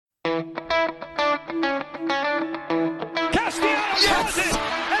Castellanos has it,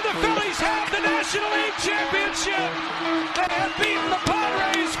 and the Phillies have the National League Championship. They have beaten the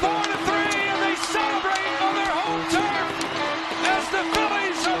Padres 4-3, and they celebrate on their home turf as the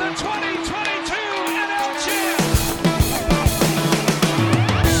Phillies are the 2022 NL champs.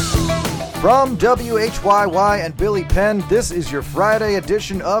 From WHYY and Billy Penn, this is your Friday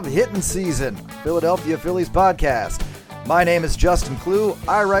edition of Hittin' Season, Philadelphia Phillies podcast. My name is Justin Klugh.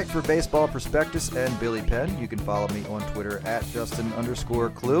 I write for Baseball Prospectus and Billy Penn. You can follow me on Twitter at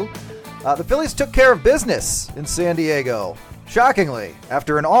Justin_Klugh. The Phillies took care of business in San Diego. Shockingly,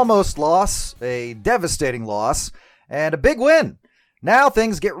 after an almost loss, a devastating loss, and a big win. Now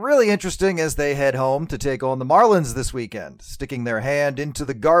things get really interesting as they head home to take on the Marlins this weekend, sticking their hand into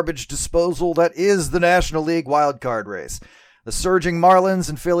the garbage disposal that is the National League wildcard race. The surging Marlins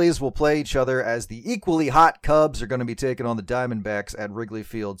and Phillies will play each other as the equally hot Cubs are going to be taking on the Diamondbacks at Wrigley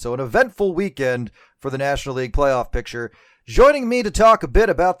Field. So an eventful weekend for the National League playoff picture. Joining me to talk a bit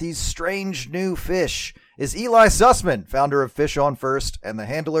about these strange new fish is Ely Sussman, founder of Fish on First and the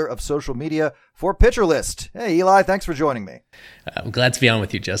handler of social media for Pitcher List. Hey, Ely, thanks for joining me. I'm glad to be on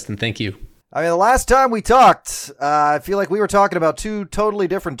with you, Justin. Thank you. I mean, the last time we talked, I feel like we were talking about two totally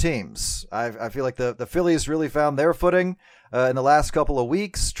different teams. I feel like the Phillies really found their footing in the last couple of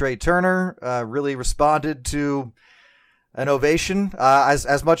weeks. Trey Turner really responded to an ovation.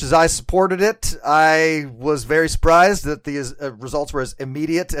 As much as I supported it, I was very surprised that the results were as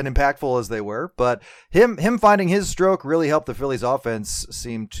immediate and impactful as they were. But him finding his stroke really helped the Phillies offense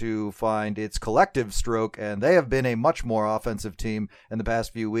seem to find its collective stroke, and they have been a much more offensive team in the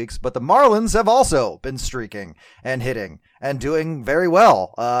past few weeks. But the Marlins have also been streaking and hitting and doing very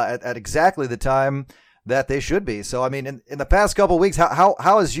well at exactly the time that they should be. So, I mean, in the past couple of weeks, how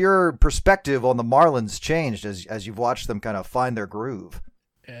has your perspective on the Marlins changed as you've watched them kind of find their groove?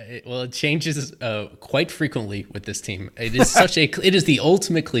 It changes quite frequently with this team. It is it is the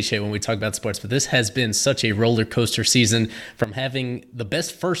ultimate cliche when we talk about sports, but this has been such a roller coaster season, from having the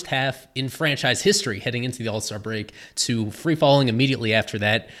best first half in franchise history heading into the All-Star break to free falling immediately after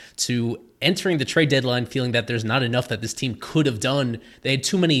that, to entering the trade deadline feeling that there's not enough that this team could have done. They had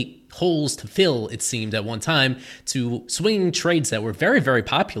too many holes to fill, it seemed, at one time, to swinging trades that were very, very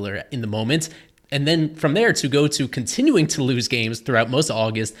popular in the moment. And then from there to go to continuing to lose games throughout most of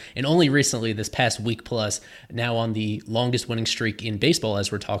August, and only recently, this past week plus, now on the longest winning streak in baseball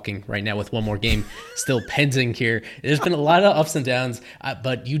as we're talking right now, with one more game still pending here. There's been a lot of ups and downs,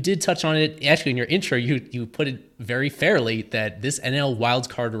 but you did touch on it. Actually, in your intro, you put it very fairly that this NL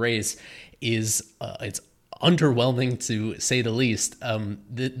wildcard race is it's underwhelming, to say the least.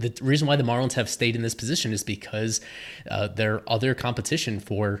 The reason why the Marlins have stayed in this position is because their other competition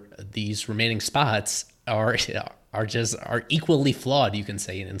for these remaining spots are equally flawed, you can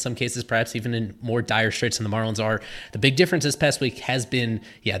say, and in some cases perhaps even in more dire straits than the Marlins are. The big difference this past week has been,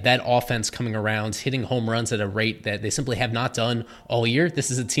 that offense coming around, hitting home runs at a rate that they simply have not done all year.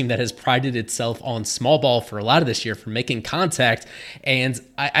 This is a team that has prided itself on small ball for a lot of this year, for making contact, and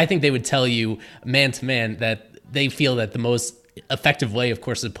I think they would tell you man to man that they feel that the most effective way, of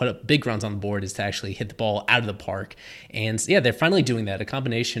course, to put up big runs on the board is to actually hit the ball out of the park. And they're finally doing that. A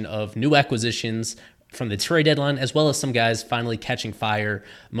combination of new acquisitions from the trade deadline, as well as some guys finally catching fire,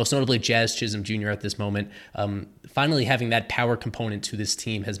 most notably Jazz Chisholm Jr. at this moment. Finally having that power component to this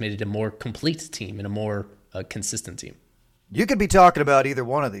team has made it a more complete team and a more consistent team. You could be talking about either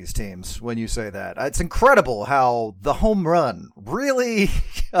one of these teams when you say that. It's incredible how the home run really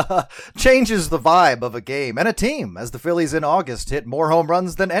changes the vibe of a game and a team, as the Phillies in August hit more home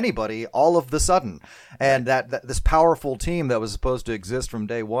runs than anybody all of the sudden. And that this powerful team that was supposed to exist from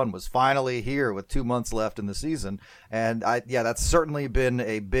day one was finally here with 2 months left in the season. And that's certainly been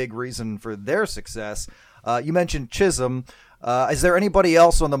a big reason for their success. You mentioned Chisholm. Is there anybody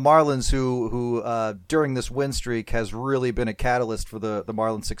else on the Marlins who during this win streak has really been a catalyst for the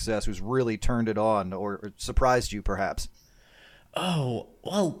Marlins' success, who's really turned it on or surprised you perhaps? Oh,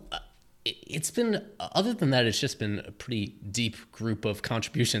 well, it's been, other than that, it's just been a pretty deep group of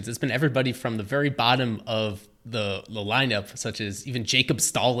contributions. It's been everybody from the very bottom of the lineup, such as even Jacob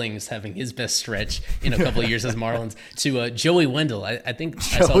Stallings having his best stretch in a couple of years as Marlins, to Joey Wendell. I think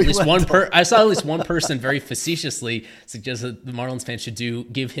I saw at least one person very facetiously suggest that the Marlins fans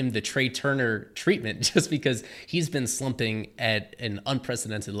should give him the Trey Turner treatment, just because he's been slumping at an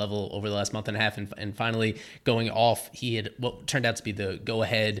unprecedented level over the last month and a half, and finally going off. He had what turned out to be the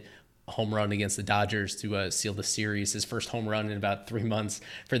go-ahead home run against the Dodgers to seal the series, his first home run in about 3 months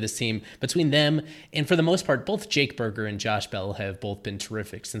for this team. Between them, and for the most part, both Jake Berger and Josh Bell have both been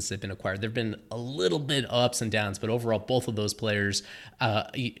terrific since they've been acquired. There have been a little bit of ups and downs, but overall, both of those players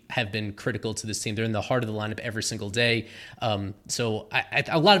have been critical to this team. They're in the heart of the lineup every single day. So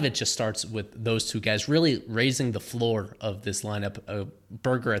a lot of it just starts with those two guys really raising the floor of this lineup.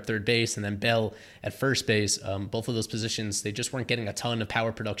 Berger at third base and then Bell at first base. Both of those positions, they just weren't getting a ton of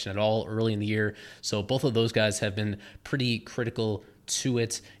power production at all early in the year. So both of those guys have been pretty critical to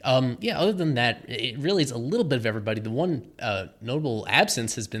it. Other than that, it really is a little bit of everybody. The one notable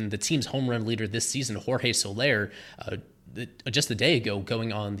absence has been the team's home run leader this season, Jorge Soler, just a day ago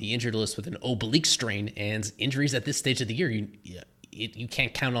going on the injured list with an oblique strain, and injuries at this stage of the year, you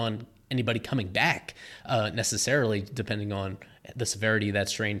can't count on anybody coming back necessarily, depending on the severity of that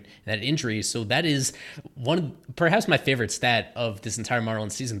strain, that injury. So that is perhaps my favorite stat of this entire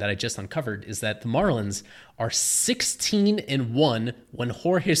Marlins season that I just uncovered, is that the Marlins are 16-1 when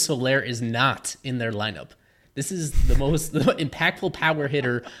Jorge Soler is not in their lineup. This is the most impactful power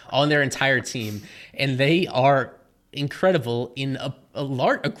hitter on their entire team, and they are incredible in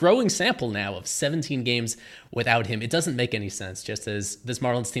a growing sample now of 17 games without him. It doesn't make any sense, just as this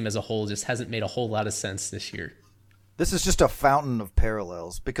Marlins team as a whole just hasn't made a whole lot of sense this year. This is just a fountain of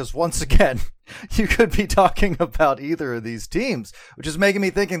parallels, because once again, you could be talking about either of these teams, which is making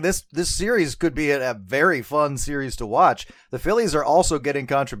me thinking this series could be a very fun series to watch. The Phillies are also getting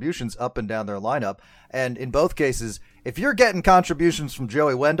contributions up and down their lineup, and in both cases, if you're getting contributions from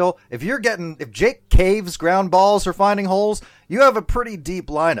Joey Wendell, if Jake Cave's ground balls are finding holes, you have a pretty deep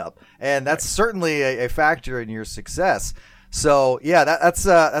lineup, and that's certainly a factor in your success. So yeah, that's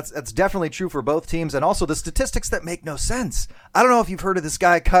definitely true for both teams, and also the statistics that make no sense. I don't know if you've heard of this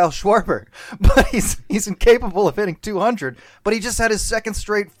guy Kyle Schwarber, but he's incapable of hitting 200. But he just had his second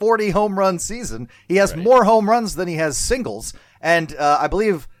straight 40 home run season. He has more home runs than he has singles, and I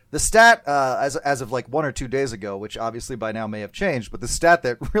believe the stat as of like 1 or 2 days ago, which obviously by now may have changed, but the stat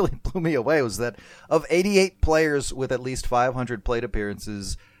that really blew me away was that of 88 players with at least 500 plate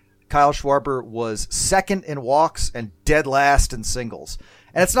appearances, Kyle Schwarber was second in walks and dead last in singles.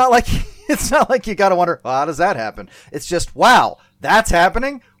 And it's not like you got to wonder, well, how does that happen? It's just, wow, that's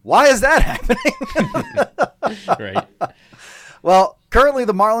happening? Why is that happening? Right. Well, currently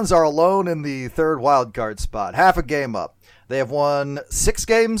the Marlins are alone in the third wild card spot, half a game up. They have won 6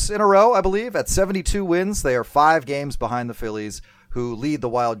 games in a row, I believe. At 72 wins, they are 5 games behind the Phillies, who lead the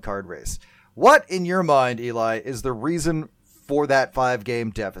wild card race. What, in your mind, Eli, is the reason for that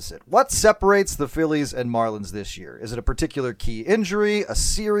 5-game deficit? What separates the Phillies and Marlins this year? Is it a particular key injury, a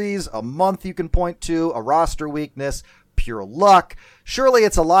series, a month you can point to, a roster weakness, pure luck? Surely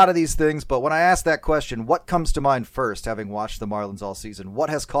it's a lot of these things, but when I ask that question, what comes to mind first, having watched the Marlins all season? What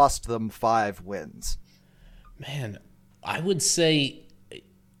has cost them 5 wins? Man, I would say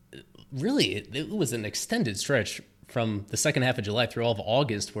really it was an extended stretch from the second half of July through all of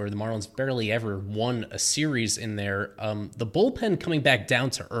August, where the Marlins barely ever won a series in there. The bullpen coming back down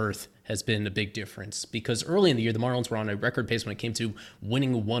to earth has been a big difference, because early in the year, the Marlins were on a record pace when it came to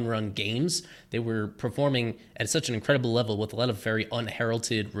winning one-run games. They were performing at such an incredible level with a lot of very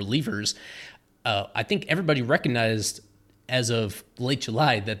unheralded relievers. I think everybody recognized as of late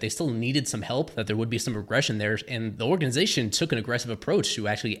July that they still needed some help, that there would be some regression there, and the organization took an aggressive approach to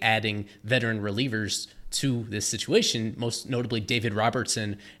actually adding veteran relievers to this situation, most notably David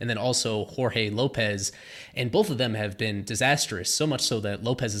Robertson and then also Jorge Lopez. And both of them have been disastrous, so much so that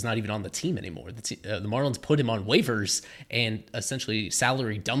Lopez is not even on the team anymore. The Marlins put him on waivers and essentially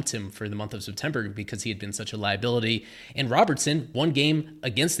salary dumped him for the month of September because he had been such a liability. And Robertson, one game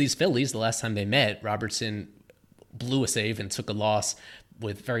against these Phillies, the last time they met, Robertson blew a save and took a loss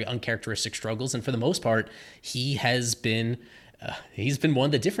with very uncharacteristic struggles. And for the most part, he's been one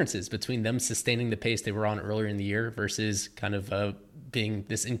of the differences between them sustaining the pace they were on earlier in the year versus kind of being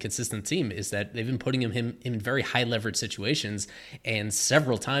this inconsistent team, is that they've been putting him in very high leverage situations, and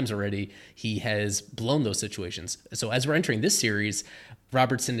several times already he has blown those situations. So as we're entering this series,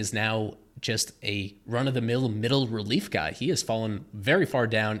 Robertson is now just a run-of-the-mill middle relief guy. He has fallen very far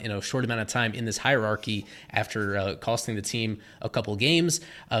down in a short amount of time in this hierarchy after costing the team a couple games.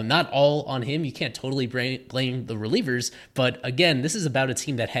 Not all on him. You can't totally blame the relievers. But again, this is about a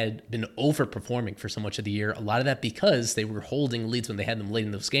team that had been overperforming for so much of the year. A lot of that because they were holding leads when they had them late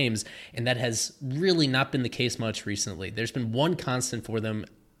in those games. And that has really not been the case much recently. There's been one constant for them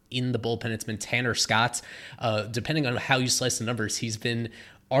in the bullpen. It's been Tanner Scott. Depending on how you slice the numbers, he's been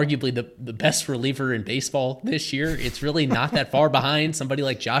arguably the best reliever in baseball this year. It's really not that far behind somebody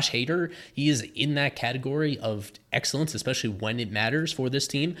like Josh Hader. He is in that category of excellence, especially when it matters for this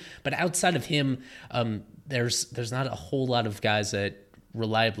team. But outside of him, there's not a whole lot of guys that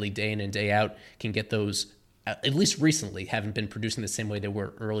reliably day in and day out can get those, at least recently, haven't been producing the same way they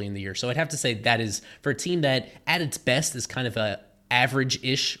were early in the year. So I'd have to say that is, for a team that at its best is kind of a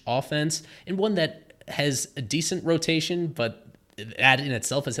average-ish offense, and one that has a decent rotation, but that in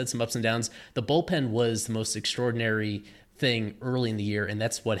itself has had some ups and downs. The bullpen was the most extraordinary thing early in the year, and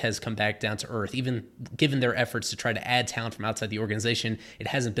that's what has come back down to earth. Even given their efforts to try to add talent from outside the organization, it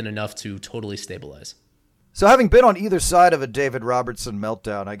hasn't been enough to totally stabilize. So having been on either side of a David Robertson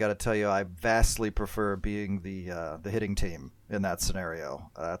meltdown, I got to tell you, I vastly prefer being the hitting team in that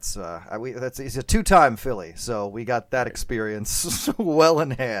scenario. He's a two-time Philly, so we got that experience well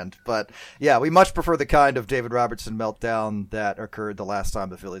in hand. But yeah, we much prefer the kind of David Robertson meltdown that occurred the last time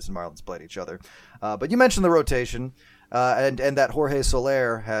the Phillies and Marlins played each other. But you mentioned the rotation. And that Jorge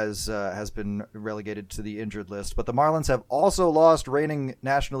Soler has been relegated to the injured list. But the Marlins have also lost reigning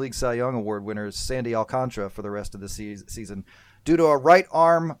National League Cy Young Award winners Sandy Alcantara for the rest of the season due to a right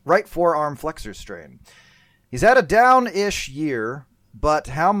forearm flexor strain. He's had a down-ish year, but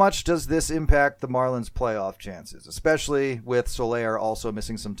how much does this impact the Marlins' playoff chances, especially with Soler also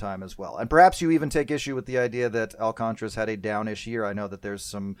missing some time as well? And perhaps you even take issue with the idea that Alcantara's had a down-ish year. I know that there's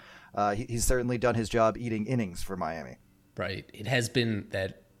some he's certainly done his job eating innings for Miami. Right. It has been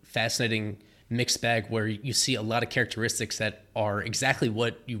that fascinating mixed bag where you see a lot of characteristics that are exactly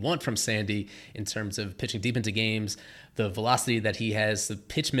what you want from Sandy in terms of pitching deep into games, the velocity that he has, the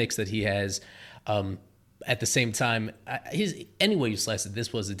pitch mix that he has. At the same time, any way you slice it,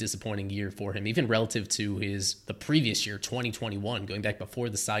 this was a disappointing year for him, even relative to the previous year, 2021, going back before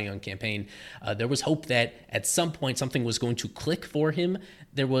the Cy Young campaign. There was hope that at some point something was going to click for him.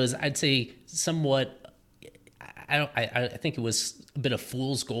 There was, I'd say, somewhat, I think it was a bit of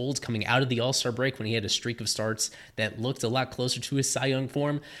fool's gold coming out of the All-Star break when he had a streak of starts that looked a lot closer to his Cy Young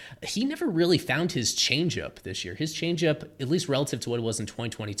form. He never really found his changeup this year. His changeup, at least relative to what it was in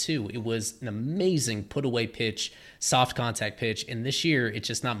 2022, it was an amazing put-away pitch, soft contact pitch, and this year it's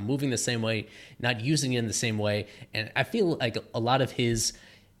just not moving the same way, not using it in the same way, and I feel like a lot of his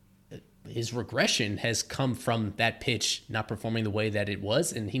regression has come from that pitch not performing the way that it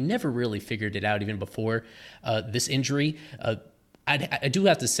was, and he never really figured it out even before this injury. I do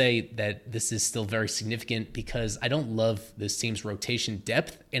have to say that this is still very significant because I don't love this team's rotation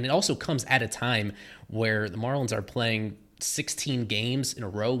depth, and it also comes at a time where the Marlins are playing 16 games in a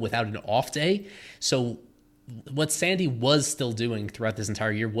row without an off day. So what Sandy was still doing throughout this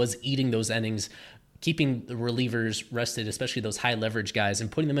entire year was eating those innings, keeping the relievers rested, especially those high leverage guys,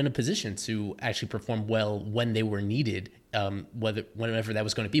 and putting them in a position to actually perform well when they were needed, whenever that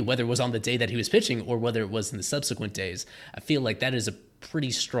was going to be, whether it was on the day that he was pitching or whether it was in the subsequent days. I feel like that is a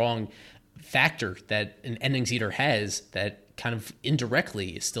pretty strong factor that an innings eater has that kind of indirectly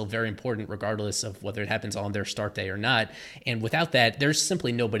is still very important regardless of whether it happens on their start day or not. And without that, there's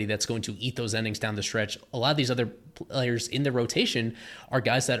simply nobody that's going to eat those innings down the stretch. A lot of these other players in the rotation are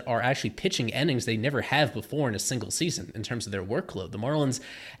guys that are actually pitching innings they never have before in a single season in terms of their workload. The Marlins,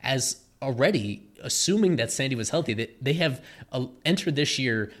 as already assuming that Sandy was healthy, they have entered this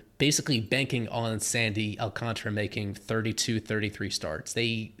year basically banking on Sandy Alcantara making 32, 33 starts.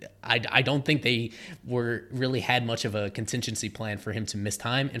 I don't think they really had much of a contingency plan for him to miss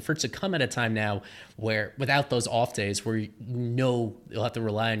time, and for it to come at a time now where without those off days where you'll have to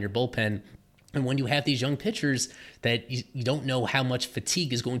rely on your bullpen. And when you have these young pitchers that you don't know how much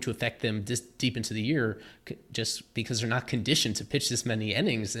fatigue is going to affect them this deep into the year, just because they're not conditioned to pitch this many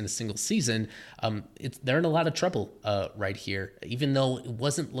innings in a single season, they're in a lot of trouble right here. Even though there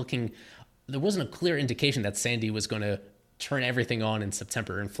wasn't a clear indication that Sandy was going to turn everything on in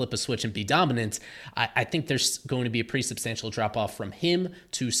September and flip a switch and be dominant, I think there's going to be a pretty substantial drop-off from him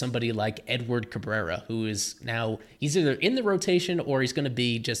to somebody like Edward Cabrera, who is now, he's either in the rotation or he's going to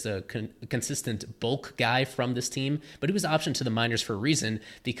be just a consistent bulk guy from this team. But he was optioned to the minors for a reason,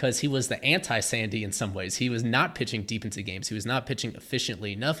 because he was the anti-Sandy in some ways. He was not pitching deep into games. He was not pitching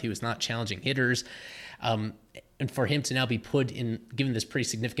efficiently enough. He was not challenging hitters. And for him to now be given this pretty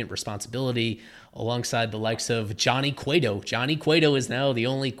significant responsibility alongside the likes of Johnny Cueto. Johnny Cueto is now the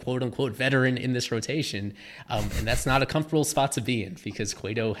only quote-unquote veteran in this rotation, and that's not a comfortable spot to be in, because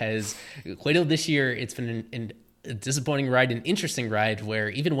Cueto this year, it's been a disappointing ride, an interesting ride, where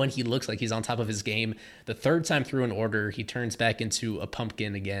even when he looks like he's on top of his game, the third time through an order, he turns back into a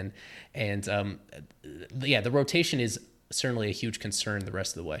pumpkin again. And the rotation is certainly a huge concern the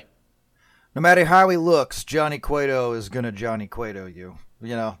rest of the way. No matter how he looks, Johnny Cueto is going to Johnny Cueto you.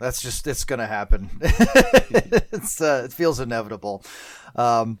 it's going to happen. It feels inevitable.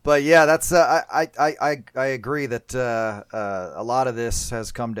 But yeah, that's I agree that a lot of this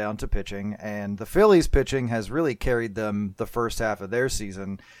has come down to pitching, and the Phillies pitching has really carried them the first half of their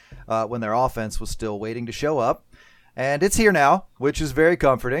season when their offense was still waiting to show up. And it's here now, which is very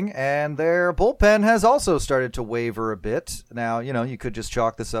comforting. And their bullpen has also started to waver a bit. Now, you could just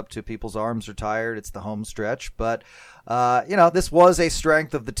chalk this up to people's arms are tired. It's the home stretch. But, this was a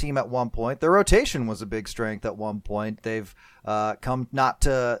strength of the team at one point. Their rotation was a big strength at one point. They've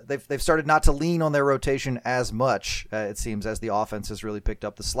they've started not to lean on their rotation as much, it seems, as the offense has really picked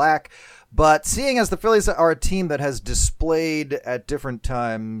up the slack. But seeing as the Phillies are a team that has displayed at different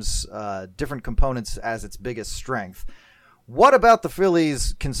times different components as its biggest strength, what about the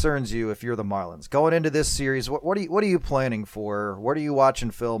Phillies concerns you if you're the Marlins? Going into this series, what are you planning for? What are you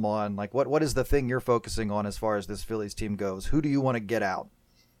watching film on? Like, what is the thing you're focusing on as far as this Phillies team goes? Who do you want to get out?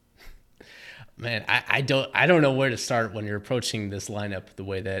 Man, I don't know where to start when you're approaching this lineup the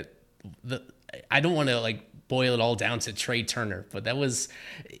way that I don't want to boil it all down to Trey Turner, but the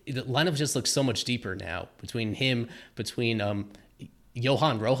lineup just looks so much deeper now between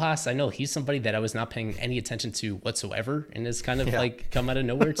Johan Rojas. I know he's somebody that I was not paying any attention to whatsoever, and has kind of come out of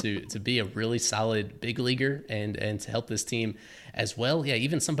nowhere to be a really solid big leaguer and to help this team as well. Yeah,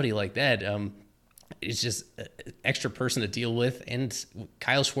 even somebody like that is just an extra person to deal with. And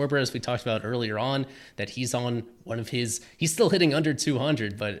Kyle Schwarber, as we talked about earlier on, that he's on he's still hitting under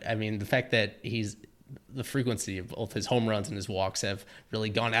 200, but I mean, the fact that the frequency of both his home runs and his walks have really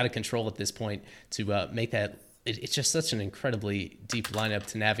gone out of control at this point to make that. It's just such an incredibly deep lineup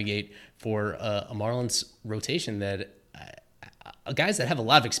to navigate for a Marlins rotation that guys that have a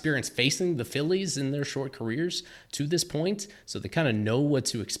lot of experience facing the Phillies in their short careers to this point, so they kind of know what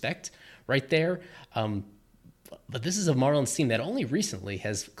to expect right there. But this is a Marlins team that only recently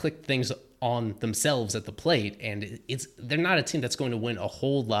has clicked things on themselves at the plate, and they're not a team that's going to win a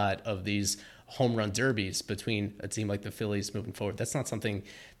whole lot of these home run derbies between a team like the Phillies moving forward. That's not something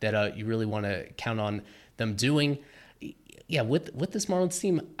that you really want to count on them doing. Yeah, with this Marlins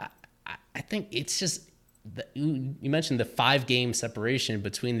team, I think it's just you mentioned the 5-game separation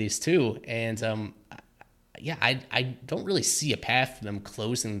between these two, and I don't really see a path for them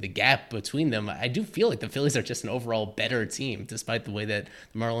closing the gap between them. I do feel like the Phillies are just an overall better team, despite the way that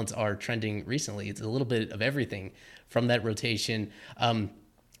the Marlins are trending recently. It's a little bit of everything from that rotation.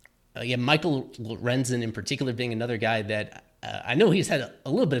 Michael Lorenzen in particular being another guy that I know he's had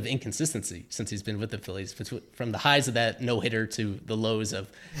a little bit of inconsistency since he's been with the Phillies, from the highs of that no-hitter to the lows of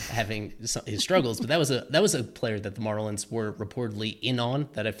having his struggles. But that was a player that the Marlins were reportedly in on,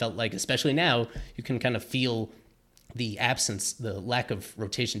 that I felt like, especially now, you can kind of feel the absence, the lack of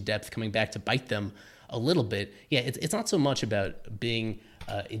rotation depth coming back to bite them a little bit. Yeah, it's not so much about being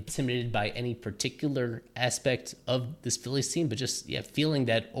intimidated by any particular aspect of this Phillies team, but just feeling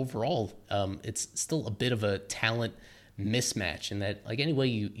that overall it's still a bit of a talent mismatch, and that any way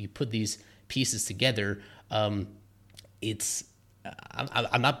you put these pieces together, I'm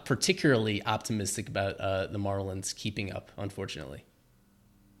not particularly optimistic about the Marlins keeping up, unfortunately.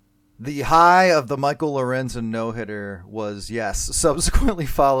 The high of the Michael Lorenzen no-hitter was, subsequently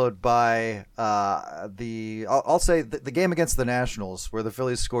followed by I'll say the game against the Nationals, where the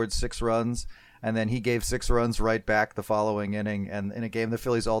Phillies scored 6 runs, and then he gave 6 runs right back the following inning, and in a game the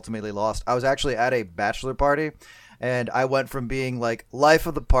Phillies ultimately lost. I was actually at a bachelor party, and I went from being life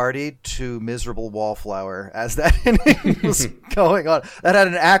of the party to miserable wallflower as that inning was going on. That had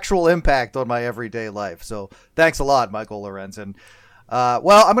an actual impact on my everyday life. So thanks a lot, Michael Lorenzen.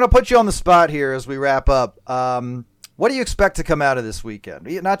 Well, I'm going to put you on the spot here as we wrap up. What do you expect to come out of this weekend?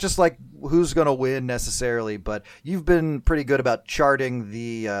 Not just who's going to win necessarily, but you've been pretty good about charting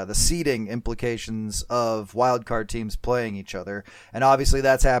the seeding implications of wildcard teams playing each other. And obviously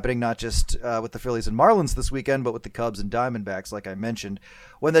that's happening not just with the Phillies and Marlins this weekend, but with the Cubs and Diamondbacks, like I mentioned.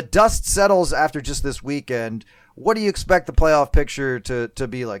 When the dust settles after just this weekend, what do you expect the playoff picture to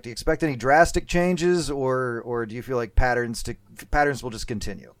be like? Do you expect any drastic changes, or do you feel like patterns will just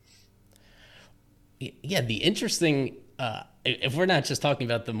continue? Yeah, the interesting, if we're not just talking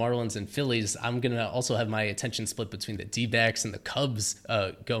about the Marlins and Phillies, I'm going to also have my attention split between the D-backs and the Cubs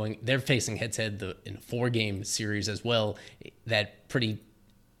going. They're facing head-to-head in a 4-game series as well. That pretty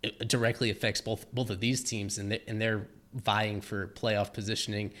directly affects both of these teams, and they're vying for playoff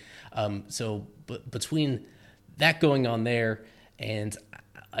positioning. So between that going on there, and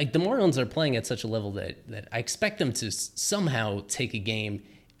the Marlins are playing at such a level that I expect them to somehow take a game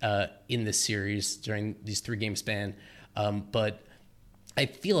in this series during these 3-game span. But I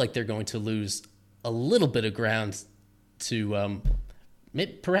feel like they're going to lose a little bit of ground to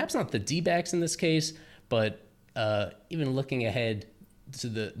perhaps not the D-backs in this case, but even looking ahead to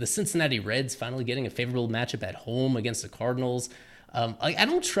the Cincinnati Reds finally getting a favorable matchup at home against the Cardinals. I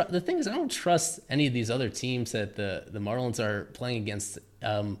don't trust. The thing is, I don't trust any of these other teams that the Marlins are playing against,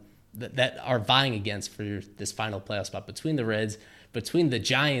 that are vying against for this final playoff spot. Between the Reds, between the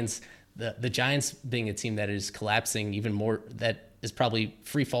Giants, the Giants being a team that is collapsing even more, that is probably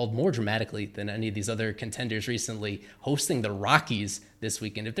free-falled more dramatically than any of these other contenders recently, hosting the Rockies this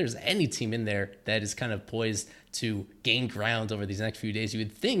weekend. If there's any team in there that is kind of poised to gain ground over these next few days, you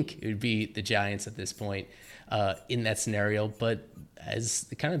would think it would be the Giants at this point in that scenario. But as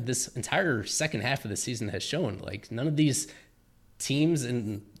kind of this entire second half of the season has shown, like none of these teams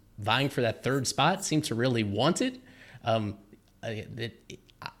in vying for that third spot seem to really want it.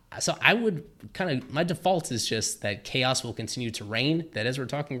 So I would my default is just that chaos will continue to reign, that as we're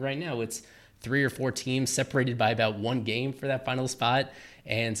talking right now, it's 3 or 4 teams separated by about 1 game for that final spot.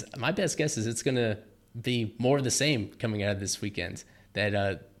 And my best guess is it's going to be more of the same coming out of this weekend. That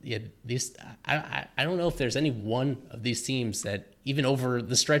I don't know if there's any one of these teams that even over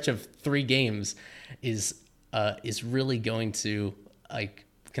the stretch of 3 games is really going to like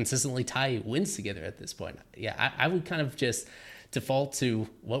consistently tie wins together at this point. Yeah, I would kind of just default to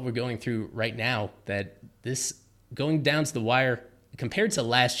what we're going through right now, that this going down to the wire compared to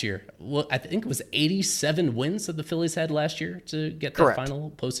last year. Well, I think it was 87 wins that the Phillies had last year to get that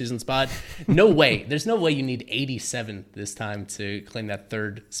final postseason spot. No way. There's no way you need 87 this time to claim that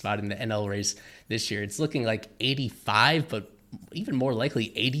third spot in the NL race this year. It's looking like 85, but even more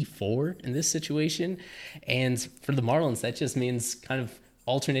likely 84 in this situation. And for the Marlins, that just means kind of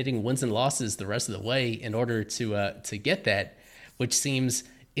alternating wins and losses the rest of the way in order to get that, which seems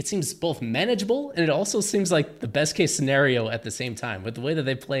both manageable, and it also seems like the best case scenario at the same time. With the way that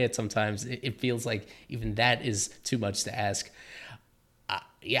they play it sometimes, it feels like even that is too much to ask.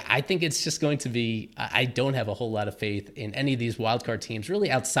 I think it's just going to be, I don't have a whole lot of faith in any of these wildcard teams, really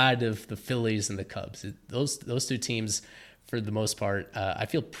outside of the Phillies and the Cubs. Those 2 teams, for the most part, I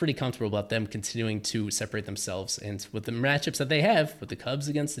feel pretty comfortable about them continuing to separate themselves. And with the matchups that they have, with the Cubs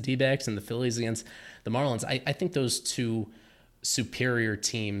against the D-backs and the Phillies against the Marlins, I think those 2 superior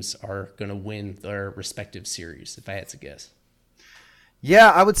teams are going to win their respective series, if I had to guess.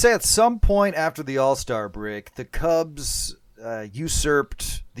 Yeah, I would say at some point after the All-Star break, the Cubs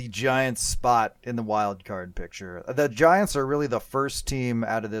usurped the Giants' spot in the wild card picture. The Giants are really the first team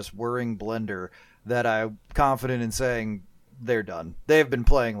out of this whirring blender that I'm confident in saying they're done. They've been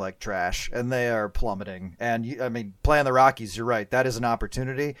playing like trash, and they are plummeting. And, playing the Rockies, you're right, that is an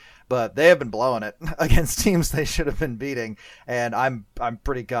opportunity, but they have been blowing it against teams they should have been beating, and I'm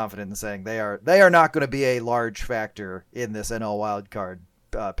pretty confident in saying they are not going to be a large factor in this NL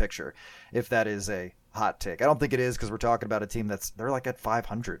wildcard picture, if that is a hot take. I don't think it is, because we're talking about a team they're like at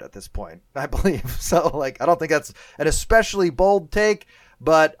 500 at this point, I believe. So, I don't think that's an especially bold take,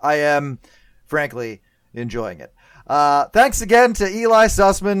 but I am, frankly, enjoying it. Thanks again to Ely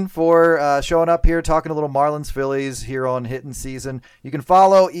Sussman for showing up here, talking a little Marlins Phillies here on Hittin' Season. You can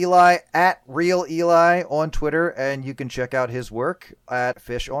follow Ely at Real Ely on Twitter, and you can check out his work at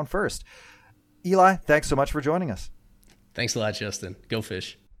Fish on First. Ely, thanks so much for joining us. Thanks a lot, Justin. Go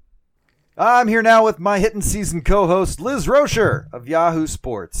Fish. I'm here now with my Hittin' Season co-host, Liz Roscher of Yahoo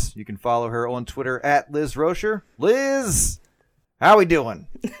Sports. You can follow her on Twitter at Liz Roscher. Liz, how we doing?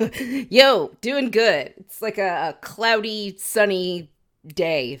 Yo, doing good. It's like a cloudy, sunny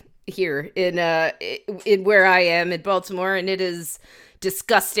day here in where I am in Baltimore, and it is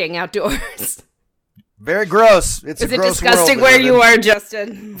disgusting outdoors. Very gross. Is it disgusting where you are,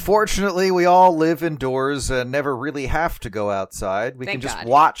 Justin? Fortunately, we all live indoors and never really have to go outside. We can just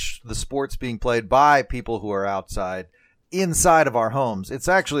watch the sports being played by people who are outside inside of our homes. It's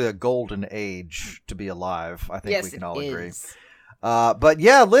actually a golden age to be alive. I think we can all agree. But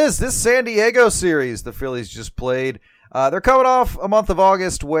yeah, Liz, this San Diego series the Phillies just played, they're coming off a month of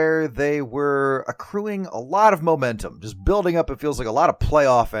August where they were accruing a lot of momentum, just building up, it feels like, a lot of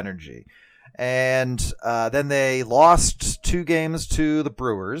playoff energy. And then they lost 2 games to the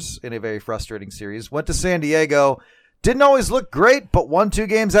Brewers in a very frustrating series, went to San Diego, didn't always look great, but won 2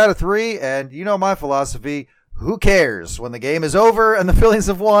 games out of 3. And you know my philosophy, who cares? When the game is over and the Phillies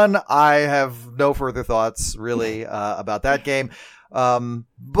have won, I have no further thoughts really about that game.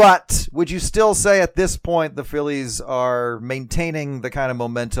 But would you still say at this point the Phillies are maintaining the kind of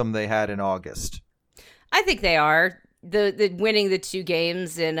momentum they had in August? I think they are. The winning the 2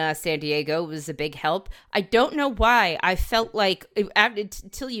 games in San Diego was a big help. I don't know why. I felt like,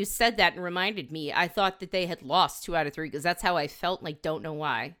 until you said that and reminded me, I thought that they had lost 2 out of 3, because that's how I felt, don't know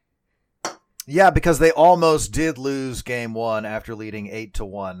why. Yeah, because they almost did lose game one after leading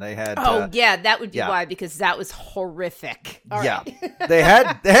 8-1. They had that would be why, because that was horrific. All right. they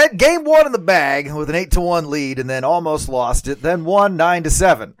had game one in the bag with an 8-1 lead and then almost lost it, then won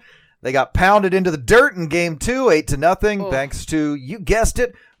 9-7. They got pounded into the dirt in game two, 8-0, thanks to, you guessed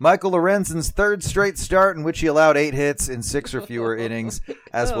it, Michael Lorenzen's third straight start in which he allowed 8 hits in 6 or fewer innings,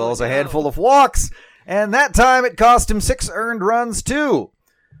 as well as a handful of walks. And that time it cost him 6 earned runs too.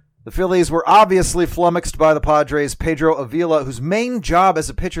 The Phillies were obviously flummoxed by the Padres' Pedro Avila, whose main job as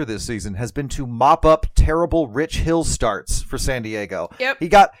a pitcher this season has been to mop up terrible Rich Hill starts for San Diego. Yep. He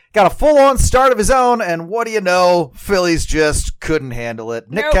got a full-on start of his own, and what do you know? Phillies just couldn't handle it.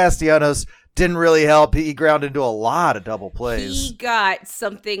 Nick Castellanos didn't really help. He ground into a lot of double plays. He got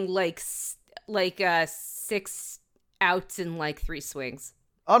something like 6 outs in like 3 swings.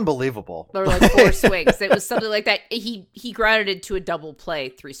 Unbelievable. Or like 4 swings. It was something like that. He grounded into a double play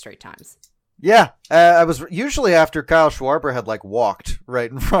 3 straight times. Yeah. I was usually after Kyle Schwarber had like walked right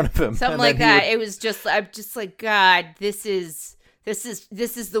in front of him. Something like that. It was just, I'm just like, God, this is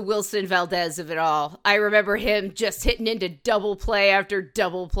the Wilson Valdez of it all. I remember him just hitting into double play after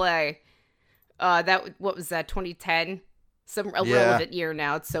double play. What was that, 2010? Some irrelevant year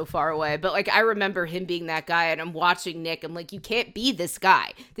now. It's so far away. But, like, I remember him being that guy, and I'm watching Nick. I'm like, you can't be this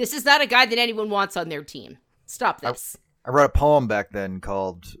guy. This is not a guy that anyone wants on their team. Stop this. I wrote a poem back then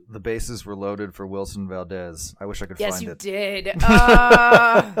called The Bases Were Loaded for Wilson Valdez. I wish I could find it. Yes, you did.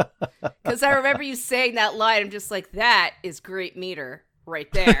 Because I remember you saying that line. I'm just like, that is great meter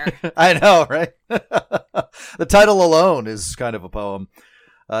right there. I know, right? The title alone is kind of a poem.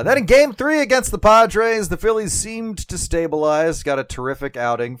 Then in game 3 against the Padres, the Phillies seemed to stabilize, got a terrific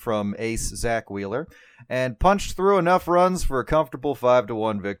outing from ace Zach Wheeler, and punched through enough runs for a comfortable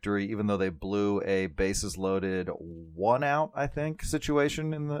 5-1 victory, even though they blew a bases-loaded 1-out, I think,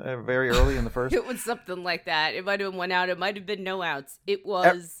 situation in the very early in the first. It was something like that. It might have been 1 out. It might have been no outs. It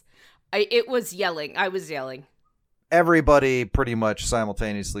was yelling. I was yelling. Everybody pretty much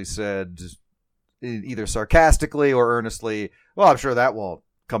simultaneously said, either sarcastically or earnestly, well, I'm sure that won't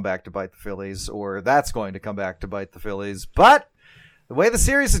come back to bite the Phillies, or that's going to come back to bite the Phillies. But the way the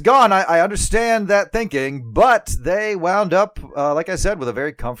series has gone, I understand that thinking, but they wound up, like I said, with a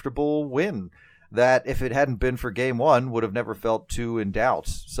very comfortable win that, if it hadn't been for game 1, would have never felt too in doubt.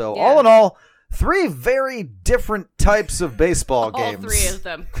 So all in all, 3 very different types of baseball games. All 3 of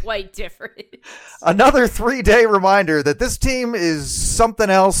them quite different. Another 3-day reminder that this team is something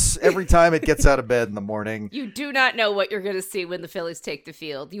else every time it gets out of bed in the morning. You do not know what you're going to see when the Phillies take the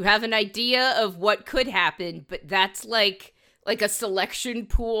field. You have an idea of what could happen, but that's like a selection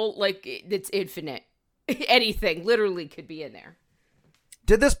pool, like it's infinite. Anything literally could be in there.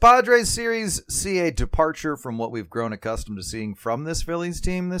 Did this Padres series see a departure from what we've grown accustomed to seeing from this Phillies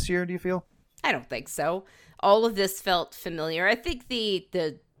team this year, do you feel? I don't think so. All of this felt familiar. I think the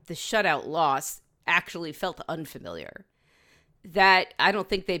shutout loss actually felt unfamiliar. That I don't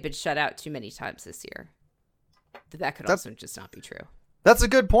think they've been shut out too many times this year. That could also just not be true. That's a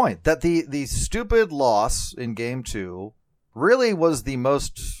good point. That the stupid loss in game 2 really was the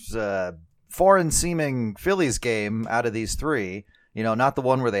most foreign-seeming Phillies game out of these 3. You know, not the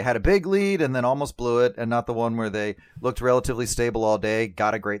one where they had a big lead and then almost blew it, and not the one where they looked relatively stable all day,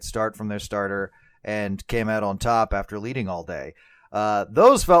 got a great start from their starter, and came out on top after leading all day.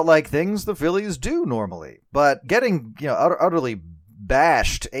 Those felt like things the Phillies do normally. But getting, utterly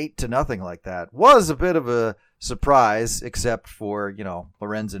bashed 8-0 like that was a bit of a surprise, except for,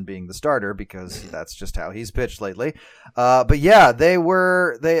 Lorenzen being the starter, because that's just how he's pitched lately. But yeah,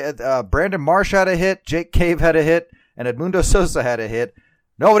 Brandon Marsh had a hit, Jake Cave had a hit, and Edmundo Sosa had a hit.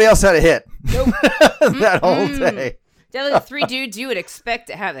 Nobody else had a hit. Nope. That whole day. Definitely the 3 dudes you would expect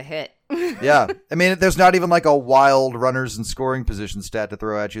to have a hit. Yeah. I mean, there's not even like a wild runners in scoring position stat to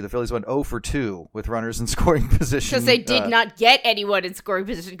throw at you. The Phillies went 0 for 2 with runners in scoring position. Because they did not get anyone in scoring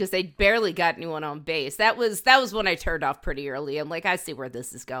position, because they barely got anyone on base. That was when I turned off pretty early. I'm like, I see where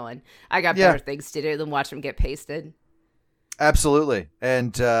this is going. I got better things to do than watch them get pasted. Absolutely.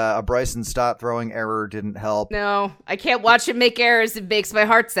 And a Bryson Stott throwing error didn't help. No, I can't watch him make errors. It makes my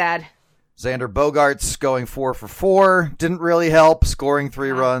heart sad. Xander Bogaerts going 4 for 4 didn't really help, scoring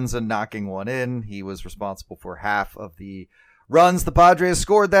 3 runs and knocking 1 in. He was responsible for half of the runs the Padres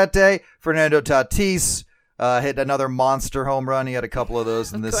scored that day. Fernando Tatis hit another monster home run. He had a couple of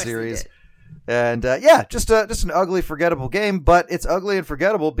those in this series. And just an ugly, forgettable game. But it's ugly and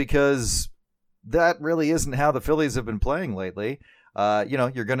forgettable because that really isn't how the Phillies have been playing lately.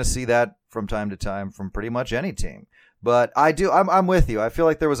 You're going to see that from time to time from pretty much any team. But I'm with you. I feel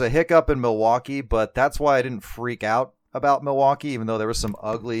like there was a hiccup in Milwaukee, but that's why I didn't freak out about Milwaukee, even though there were some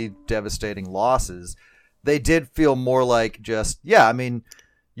ugly, devastating losses. They did feel more like just,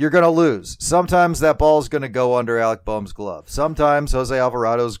 you're going to lose. Sometimes that ball's going to go under Alec Boehm's glove. Sometimes Jose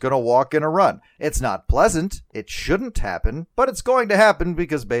Alvarado's going to walk in a run. It's not pleasant. It shouldn't happen, but it's going to happen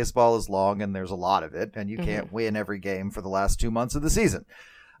because baseball is long and there's a lot of it, and you can't win every game for the last 2 months of the season.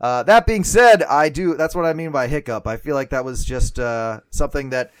 That being said, that's what I mean by hiccup. I feel like that was just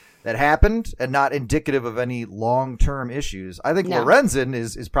something that happened and not indicative of any long-term issues. I think Lorenzen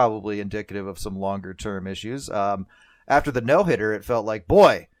is probably indicative of some longer-term issues. After the no-hitter, it felt like,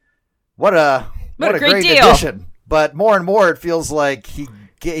 boy, what a great addition. But more and more, it feels like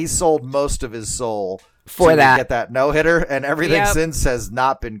he sold most of his soul to get that no-hitter, and everything since has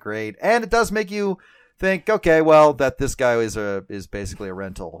not been great. And it does make you think, okay, well, that this guy is basically a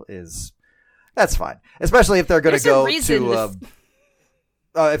rental that's fine, especially if they're going to go to.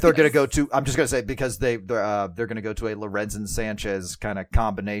 If they're going to go to, I'm just going to say because they're going to go to a Lorenzen Sanchez kind of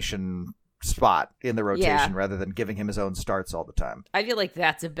combination spot in the rotation rather than giving him his own starts all the time. I feel like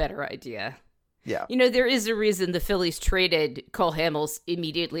that's a better idea. Yeah. There is a reason the Phillies traded Cole Hamels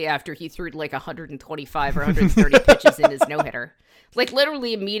immediately after he threw like 125 or 130 pitches in his no-hitter. Like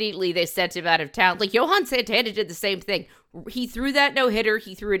literally immediately they sent him out of town. Like Johan Santana did the same thing. He threw that no-hitter.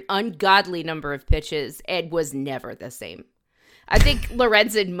 He threw an ungodly number of pitches and was never the same. I think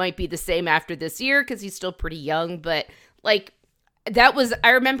Lorenzen might be the same after this year because he's still pretty young, but like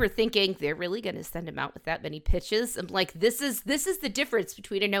I remember thinking they're really going to send him out with that many pitches. I'm like, this is the difference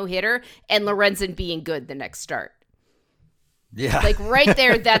between a no-hitter and Lorenzen being good the next start. Yeah. Like right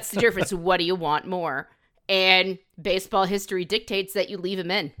there, that's the difference. What do you want more? And baseball history dictates that you leave him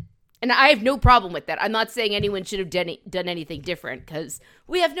in. And I have no problem with that. I'm not saying anyone should have done anything different because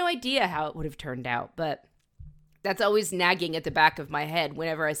we have no idea how it would have turned out. But that's always nagging at the back of my head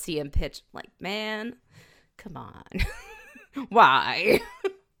whenever I see him pitch. I'm like, man, come on. Why?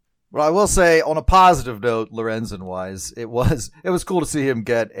 Well, I will say, on a positive note, Lorenzen-wise, it was cool to see him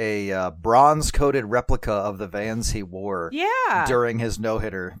get a bronze-coated replica of the Vans he wore during his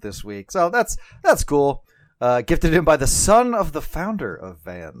no-hitter this week. So that's cool. Gifted him by the son of the founder of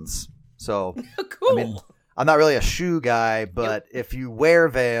Vans. So, cool. I mean, I'm not really a shoe guy, but if you wear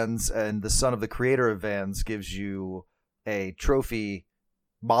Vans and the son of the creator of Vans gives you a trophy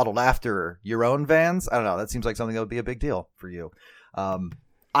modeled after your own Vans, I don't know. That seems like something that would be a big deal for you.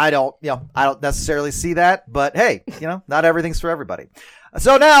 I don't necessarily see that, but hey, not everything's for everybody.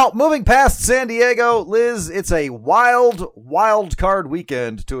 So now, moving past San Diego, Liz, it's a wild card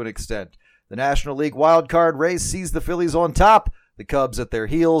weekend to an extent. The National League wild card race sees the Phillies on top, the Cubs at their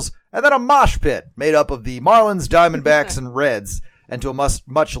heels, and then a mosh pit made up of the Marlins, Diamondbacks, and Reds, and to a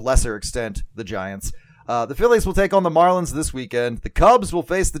much lesser extent, the Giants. The Phillies will take on the Marlins this weekend. The Cubs will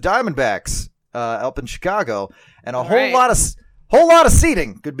face the Diamondbacks up in Chicago, and a whole lot of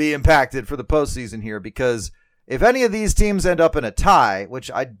seeding could be impacted for the postseason here, because if any of these teams end up in a tie, which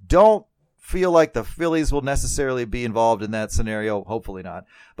I don't feel like the Phillies will necessarily be involved in that scenario, hopefully not,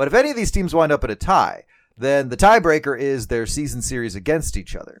 but if any of these teams wind up in a tie, then the tiebreaker is their season series against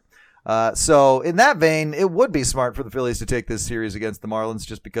each other. So in that vein, it would be smart for the Phillies to take this series against the Marlins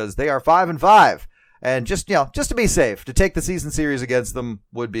just because they are 5-5. And just to be safe, to take the season series against them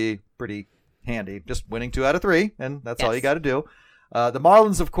would be pretty handy. Just winning 2 out of 3, and that's all you got to do. The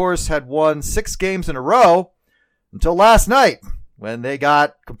Marlins, of course, had won 6 games in a row until last night when they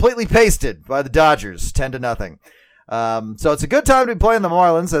got completely pasted by the Dodgers, 10-0. So it's a good time to be playing the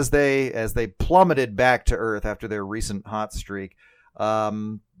Marlins as they plummeted back to earth after their recent hot streak.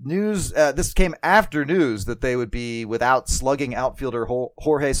 This came after news that they would be without slugging outfielder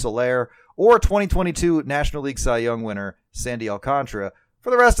Jorge Soler or 2022 National League Cy Young winner Sandy Alcantara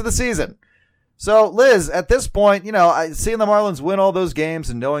for the rest of the season. So, Liz, at this point, seeing the Marlins win all those games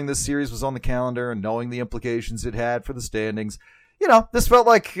and knowing this series was on the calendar and knowing the implications it had for the standings, this felt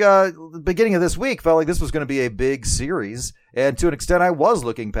like the beginning of this week felt like this was going to be a big series. And to an extent, I was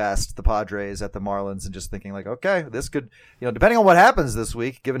looking past the Padres at the Marlins and just thinking like, okay, this could, depending on what happens this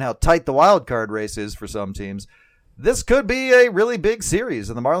week, given how tight the wild card race is for some teams, this could be a really big series.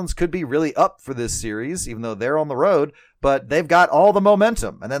 And the Marlins could be really up for this series, even though they're on the road, but they've got all the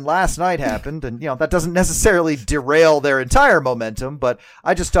momentum. And then last night happened, and, that doesn't necessarily derail their entire momentum, but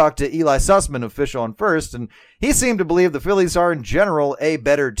I just talked to Ely Sussman of Fish on First, and he seemed to believe the Phillies are in general a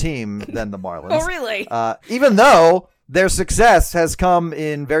better team than the Marlins. Oh, really? Even though their success has come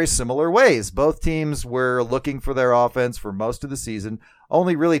in very similar ways. Both teams were looking for their offense for most of the season,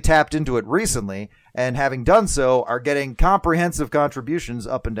 only really tapped into it recently, and having done so, are getting comprehensive contributions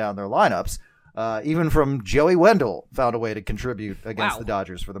up and down their lineups. Even from Joey Wendell found a way to contribute against the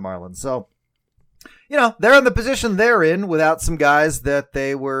Dodgers for the Marlins. So they're in the position they're in without some guys that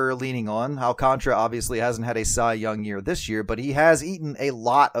they were leaning on. Alcantara obviously hasn't had a Cy Young year this year, but he has eaten a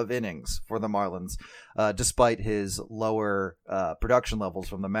lot of innings for the Marlins, despite his lower production levels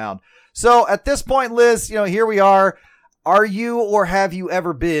from the mound. So at this point, Liz, here we are. Are you or have you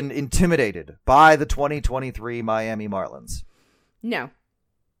ever been intimidated by the 2023 Miami Marlins? No.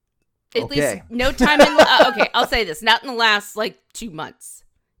 At least no time in okay, I'll say this. Not in the last, 2 months.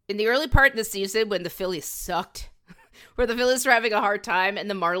 In the early part of the season when the Phillies sucked, where the Phillies were having a hard time and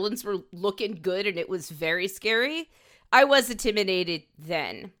the Marlins were looking good and it was very scary, I was intimidated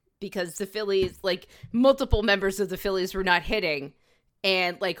then because the Phillies, multiple members of the Phillies were not hitting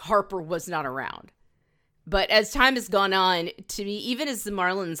and, Harper was not around. But as time has gone on, to me, even as the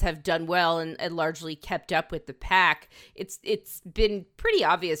Marlins have done well and largely kept up with the pack, it's been pretty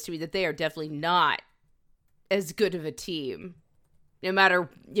obvious to me that they are definitely not as good of a team. No matter,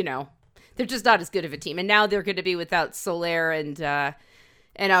 they're just not as good of a team. And now they're going to be without Soler and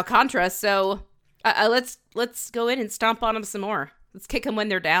Alcantara. So let's go in and stomp on them some more. Let's kick them when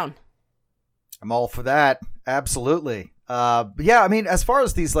they're down. I'm all for that. Absolutely. But yeah, I mean, as far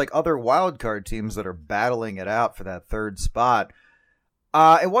as these other wild card teams that are battling it out for that third spot,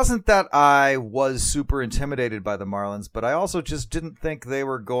 it wasn't that I was super intimidated by the Marlins, but I also just didn't think they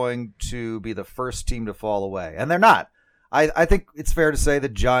were going to be the first team to fall away. And they're not. I think it's fair to say the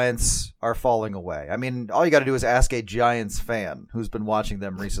Giants are falling away. I mean, all you got to do is ask a Giants fan who's been watching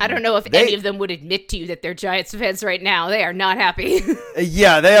them recently. I don't know if any of them would admit to you that they're Giants fans right now. They are not happy.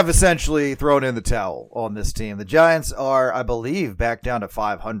 Yeah, they have essentially thrown in the towel on this team. The Giants are, I believe, back down to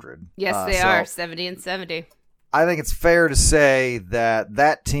 500. Yes, they are, 70-70. I think it's fair to say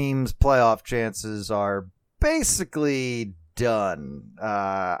that team's playoff chances are basically done.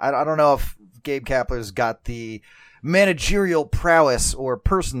 I don't know if Gabe Kapler's got the managerial prowess or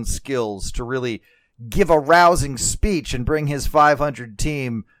person skills to really give a rousing speech and bring his 500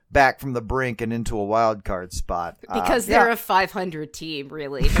 team back from the brink and into a wild card spot. Because they're a 500 team,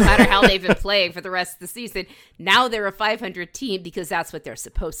 really. No matter how they've been playing for the rest of the season, now they're a 500 team because that's what they're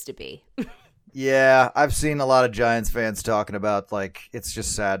supposed to be. Yeah, I've seen a lot of Giants fans talking about, it's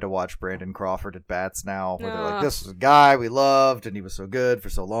just sad to watch Brandon Crawford at bats now. Where they're like, this was a guy we loved, and he was so good for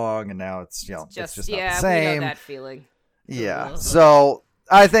so long, and now it's, it's just not the same. We know that feeling. Yeah, so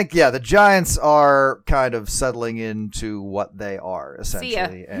I think, the Giants are kind of settling into what they are,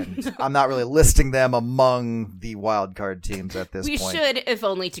 essentially. And I'm not really listing them among the wild card teams at this point. We should, if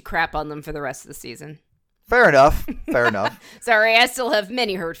only to crap on them for the rest of the season. Fair enough. Sorry, I still have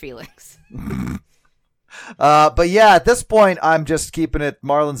many hurt feelings. But yeah, at this point, I'm just keeping it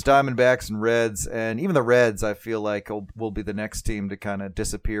Marlins, Diamondbacks, and Reds. And even the Reds, I feel like will be the next team to kind of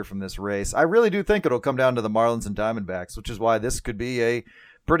disappear from this race. I really do think it'll come down to the Marlins and Diamondbacks, which is why this could be a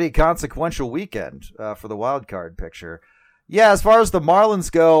pretty consequential weekend for the wild card picture. Yeah, as far as the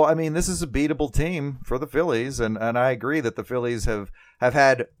Marlins go, I mean, this is a beatable team for the Phillies, and I agree that the Phillies have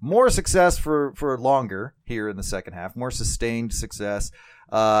had more success for longer here in the second half, more sustained success,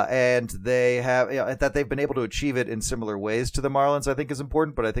 and they have that they've been able to achieve it in similar ways to the Marlins, I think is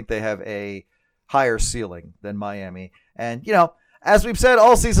important, but I think they have a higher ceiling than Miami. And, as we've said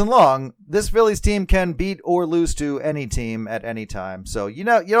all season long, this Phillies team can beat or lose to any team at any time. So, you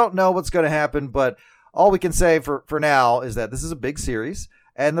don't know what's going to happen, but all we can say for now is that this is a big series,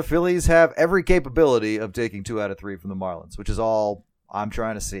 and the Phillies have every capability of taking 2 out of 3 from the Marlins, which is all I'm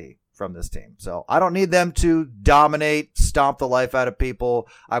trying to see from this team. So I don't need them to dominate, stomp the life out of people.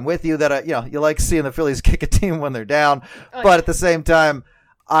 I'm with you that you like seeing the Phillies kick a team when they're down, but at the same time,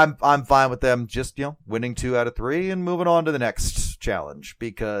 I'm fine with them just winning 2 out of 3 and moving on to the next challenge,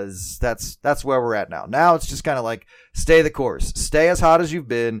 because that's where we're at now. Now it's just kind of stay the course, stay as hot as you've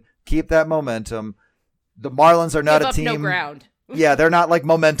been, keep that momentum. The Marlins are not a team. No ground. Yeah, they're not like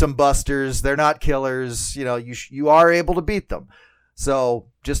momentum busters. They're not killers. You are able to beat them. So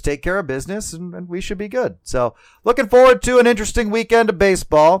just take care of business, and we should be good. So looking forward to an interesting weekend of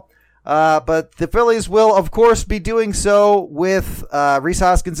baseball. But the Phillies will, of course, be doing so with Rhys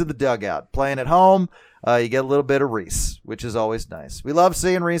Hoskins in the dugout. Playing at home, you get a little bit of Rhys, which is always nice. We love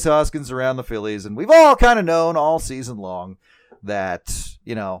seeing Rhys Hoskins around the Phillies, and we've all kind of known all season long that,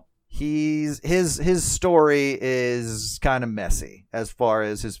 his story is kind of messy as far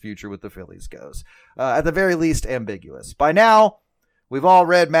as his future with the Phillies goes. At the very least, ambiguous. By now, we've all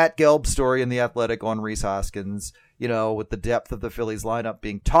read Matt Gelb's story in The Athletic on Rhys Hoskins, with the depth of the Phillies lineup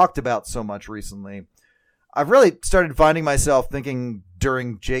being talked about so much recently. I've really started finding myself thinking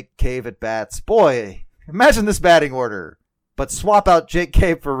during Jake Cave at bats, boy, imagine this batting order. but swap out Jake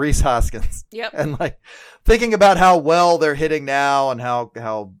Cave for Rhys Hoskins. Yep. And like thinking about how well they're hitting now and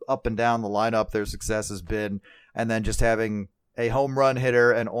how up and down the lineup their success has been, and then just having a home run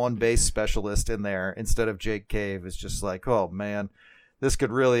hitter and on base specialist in there instead of Jake Cave is just like, oh man, this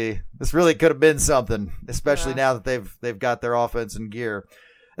really could have been something, especially now that they've got their offense in gear.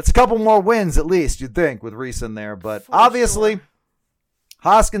 It's a couple more wins at least, you'd think, with Rhys in there, but obviously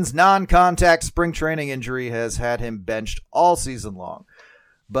Hoskins' non-contact spring training injury has had him benched all season long.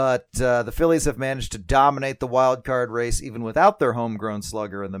 But the Phillies have managed to dominate the wild card race even without their homegrown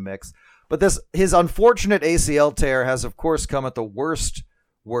slugger in the mix. But his unfortunate ACL tear has, of course, come at the worst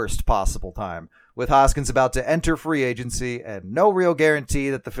possible time, with Hoskins about to enter free agency and no real guarantee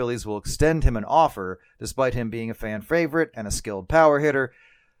that the Phillies will extend him an offer, despite him being a fan favorite and a skilled power hitter.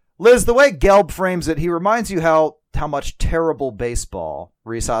 Liz, the way Gelb frames it, he reminds you how much terrible baseball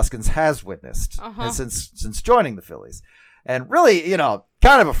Rhys Hoskins has witnessed since joining the Phillies. And really,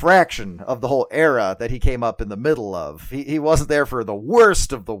 kind of a fraction of the whole era that he came up in the middle of. He wasn't there for the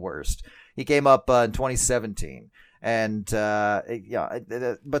worst of the worst. He came up in 2017. And,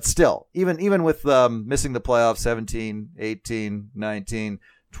 but still, even with missing the playoffs 17, 18, 19,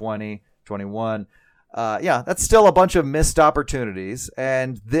 20, 21, that's still a bunch of missed opportunities.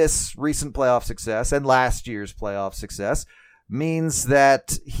 And this recent playoff success and last year's playoff success means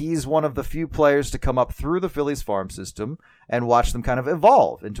that he's one of the few players to come up through the Phillies farm system and watch them kind of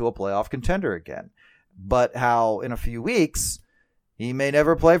evolve into a playoff contender again. But how in a few weeks he may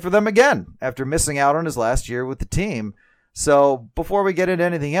never play for them again after missing out on his last year with the team. So before we get into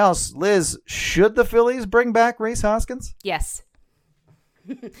anything else, Liz, should the Phillies bring back Rhys Hoskins? Yes.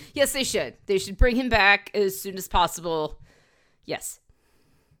 Yes, they should. They should bring him back as soon as possible. Yes.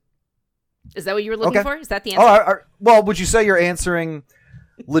 Is that what you were looking for? Is that the answer? Well, would you say you're answering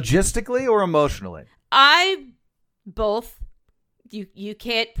logistically or emotionally? Both. You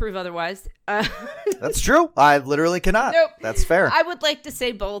can't prove otherwise. That's true. I literally cannot. Nope. That's fair. I would like to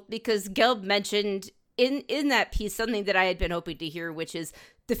say both because Gelb mentioned in that piece something that I had been hoping to hear, which is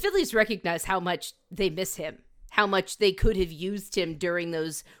the Phillies recognize how much they miss him, how much they could have used him during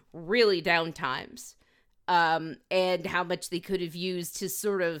those really down times, and how much they could have used his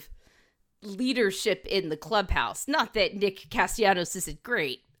sort of leadership in the clubhouse. Not that Nick Castellanos isn't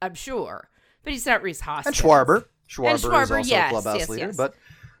great, I'm sure, but he's not Rhys Hoskins. And Schwarber is also a clubhouse leader. Yes.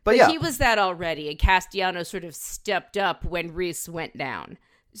 But yeah. He was that already, and Castellanos sort of stepped up when Rhys went down.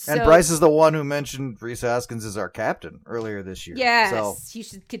 So, and Bryce is the one who mentioned Rhys Hoskins as our captain earlier this year. Yes, so he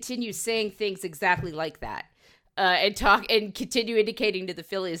should continue saying things exactly like that. And continue indicating to the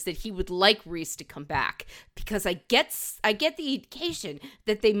Phillies that he would like Rhys to come back, because I get the indication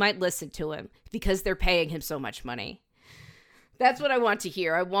that they might listen to him because they're paying him so much money. That's what I want to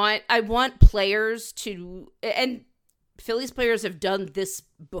hear. I want players to, and Phillies players have done this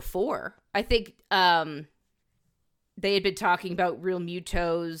before. I think they had been talking about Real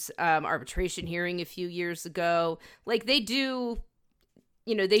Muto's arbitration hearing a few years ago. Like they do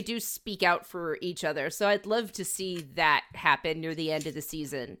speak out for each other. So I'd love to see that happen near the end of the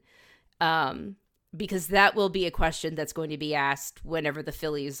season. Because that will be a question that's going to be asked whenever the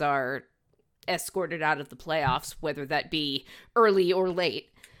Phillies are escorted out of the playoffs, whether that be early or late.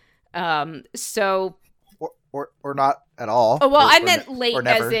 Or not at all. Oh, well, I meant late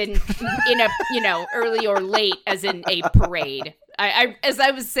as in a, early or late as in a parade. I as I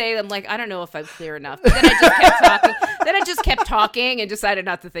was saying, I'm like, I don't know if I'm clear enough. But then I just kept talking and decided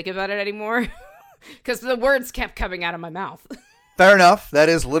not to think about it anymore because the words kept coming out of my mouth. Fair enough. That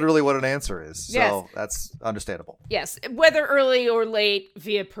is literally what an answer is. So yes. That's understandable. Yes. Whether early or late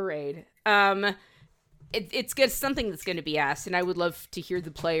via parade. It's something that's going to be asked, and I would love to hear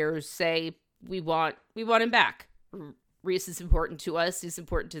the players say, we want him back. Rhys is important to us. He's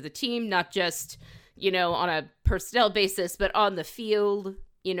important to the team, not just, on a personnel basis, but on the field.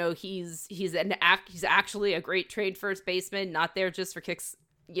 He's actually a great trade first baseman, not there just for kicks,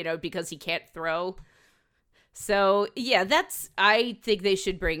 because he can't throw. So, yeah, I think they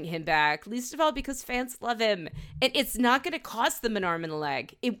should bring him back, least of all because fans love him. And it's not going to cost them an arm and a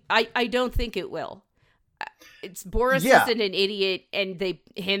leg. I don't think it will. Boris isn't an idiot, and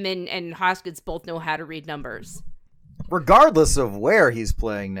him and Hoskins both know how to read numbers. Regardless of where he's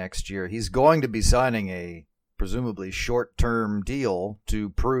playing next year, he's going to be signing a presumably short-term deal to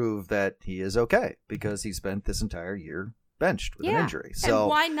prove that he is okay because he spent this entire year benched with an injury. So and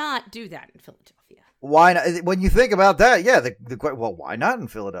why not do that in Philadelphia? Why not? When you think about that, why not in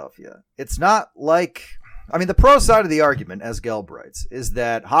Philadelphia? It's not like, the pro side of the argument, as Gelb writes, is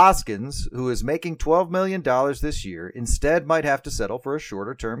that Hoskins, who is making $12 million this year, instead might have to settle for a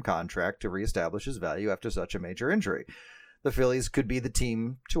shorter term contract to reestablish his value after such a major injury. the Phillies could be the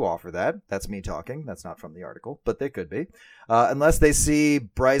team to offer that. That's me talking. That's not from the article, but they could be. Unless they see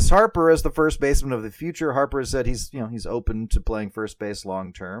Bryce Harper as the first baseman of the future. Harper has said he's open to playing first base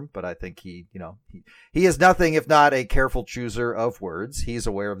long term, but I think he is nothing if not a careful chooser of words. He's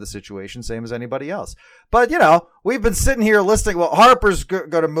aware of the situation, same as anybody else. But, we've been sitting here listing, well, Harper's going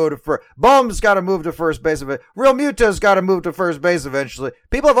to move to first. Bohm's got to move to first base. Real Muta's got to move to first base eventually.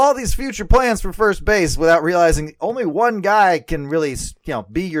 People have all these future plans for first base without realizing only one guy can really,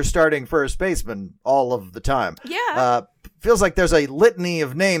 be your starting first baseman all of the time. Yeah. Feels like there's a litany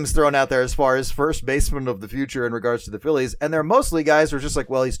of names thrown out there as far as first baseman of the future in regards to the Phillies. And they're mostly guys who are just like,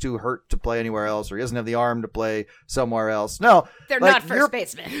 well, he's too hurt to play anywhere else, or he doesn't have the arm to play somewhere else. No, they're not first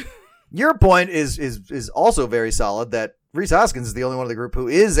basemen. Your point is also very solid that Rhys Hoskins is the only one of the group who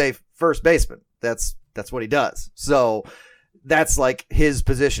is a first baseman. That's what he does. So that's like his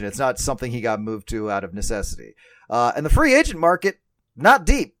position. It's not something he got moved to out of necessity. And the free agent market, not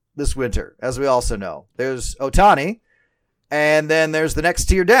deep this winter, as we also know. There's Ohtani, and then there's the next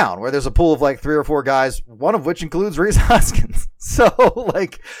tier down where there's a pool of like 3 or 4 guys, one of which includes Rhys Hoskins. So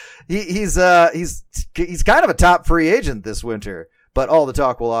like he's kind of a top free agent this winter, but all the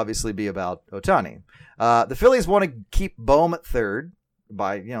talk will obviously be about Ohtani. The Phillies want to keep Bohm at third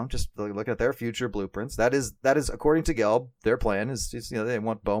by, just looking at their future blueprints. That is according to Gelb, their plan is they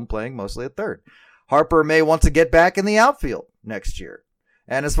want Bohm playing mostly at third. Harper may want to get back in the outfield next year.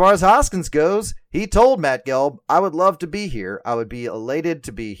 And as far as Hoskins goes, he told Matt Gelb, I would love to be here. I would be elated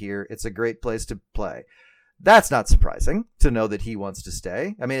to be here. It's a great place to play. That's not surprising to know that he wants to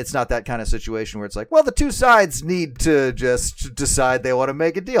stay. I mean, it's not that kind of situation where it's like, well, the two sides need to just decide they want to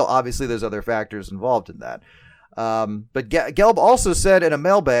make a deal. Obviously, there's other factors involved in that. But Gelb also said in a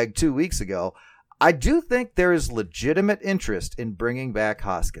mailbag 2 weeks ago, I do think there is legitimate interest in bringing back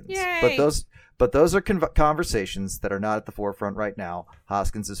Hoskins. Yay. But those are conversations that are not at the forefront right now.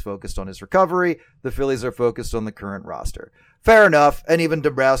 Hoskins is focused on his recovery. The Phillies are focused on the current roster. Fair enough. And even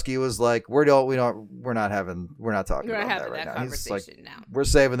Dombrowski was like, we're not talking about that right now. He's like, now. We're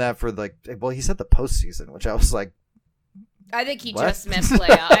saving that for he said the postseason, which I was like, I think he just meant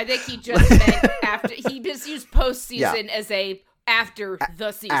playoff. I think he just meant after. He just used postseason as a after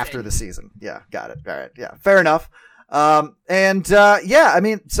the season. After the season. Yeah, got it. All right. Yeah, fair enough. I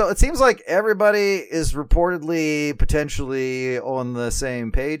mean, so it seems like everybody is reportedly potentially on the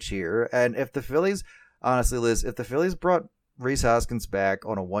same page here. And if the Phillies, honestly, Liz, if the Phillies brought Rhys Hoskins back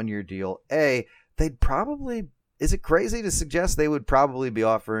on a 1-year deal, they'd probably, is it crazy to suggest they would probably be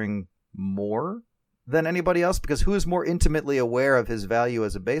offering more than anybody else? Because who is more intimately aware of his value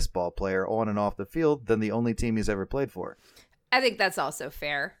as a baseball player on and off the field than the only team he's ever played for? I think that's also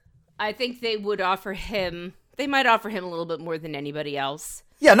fair. I think they would offer him. They might offer him a little bit more than anybody else.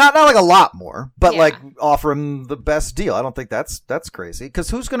 Yeah, not like a lot more, but like offer him the best deal. I don't think that's crazy. Because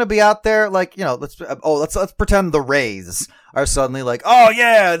who's going to be out there? Like, let's pretend the Rays are suddenly like, oh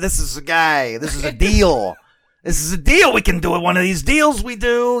yeah, this is a guy, this is a deal. This is a deal. We can do it. One of these deals we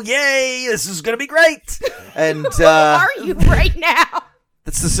do. Yay! This is going to be great. And who are you right now?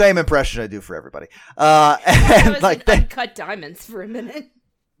 That's the same impression I do for everybody. And like Uncut Diamonds for a minute.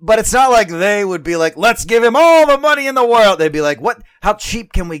 But it's not like they would be like, let's give him all the money in the world. They'd be like, what? How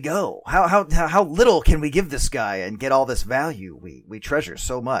cheap can we go? How little can we give this guy and get all this value we treasure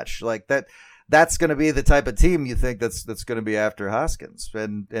so much? Like that's going to be the type of team you think that's going to be after Hoskins.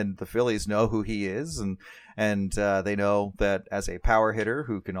 And the Phillies know who he is, and they know that as a power hitter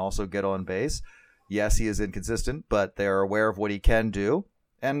who can also get on base, yes, he is inconsistent, but they're aware of what he can do.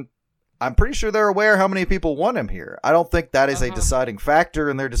 And I'm pretty sure they're aware how many people want him here. I don't think that is a deciding factor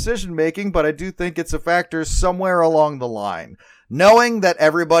in their decision making, but I do think it's a factor somewhere along the line. Knowing that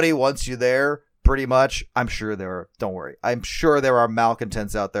everybody wants you there, pretty much, I'm sure don't worry. I'm sure there are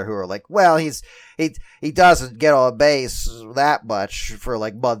malcontents out there who are like, well, he doesn't get on base that much for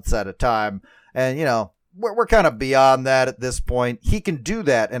like months at a time. And, we're kind of beyond that at this point. He can do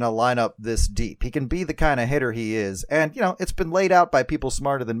that in a lineup this deep. He can be the kind of hitter he is. And, it's been laid out by people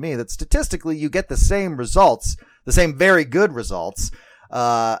smarter than me that statistically you get the same results, the same very good results,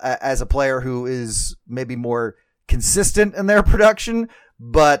 as a player who is maybe more consistent in their production,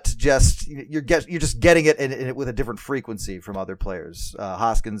 but you're just getting it in it with a different frequency from other players.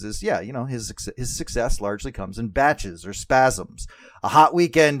 Hoskins is, his success largely comes in batches or spasms. A hot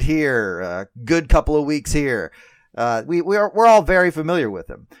weekend here, a good couple of weeks here. We're all very familiar with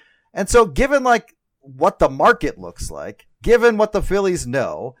him. And so given like what the market looks like, given what the Phillies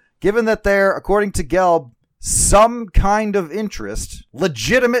know, given that they're, according to Gelb, some kind of interest,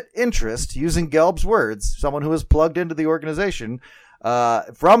 legitimate interest, using Gelb's words, someone who is plugged into the organization,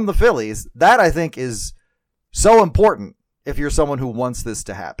 from the Phillies, that I think is so important if you're someone who wants this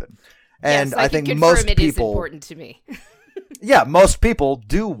to happen. And yes, I think most it people is important to me. Yeah, most people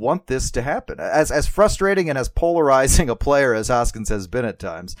do want this to happen. As frustrating and as polarizing a player as Hoskins has been at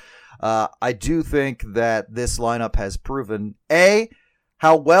times, I do think that this lineup has proven, A,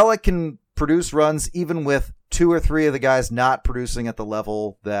 how well it can produce runs even with 2 or 3 of the guys not producing at the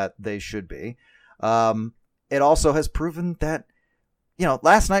level that they should be. It also has proven that,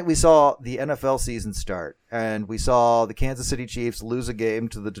 last night we saw the NFL season start, and we saw the Kansas City Chiefs lose a game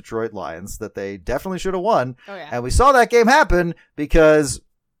to the Detroit Lions that they definitely should have won. Oh, yeah. And we saw that game happen because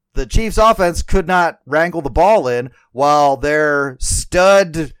the Chiefs offense could not wrangle the ball in while their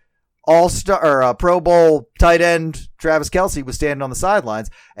stud all-star or Pro Bowl tight end Travis Kelce was standing on the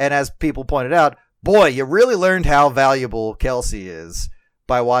sidelines. And as people pointed out, boy, you really learned how valuable Kelce is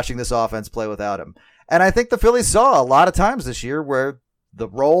by watching this offense play without him. And I think the Phillies saw a lot of times this year where the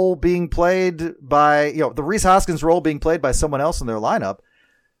role being played by, the Rhys Hoskins role being played by someone else in their lineup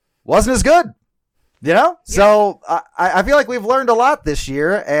wasn't as good, Yeah. So I feel like we've learned a lot this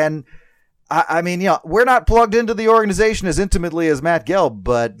year. And I mean, we're not plugged into the organization as intimately as Matt Gelb,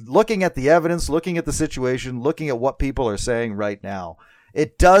 but looking at the evidence, looking at the situation, looking at what people are saying right now,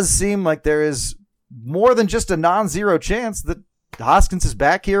 it does seem like there is more than just a non-zero chance that Hoskins is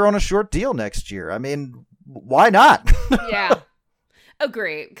back here on a short deal next year. I mean, why not? Yeah.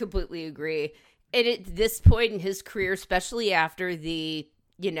 Agree. Completely agree. And at this point in his career, especially after the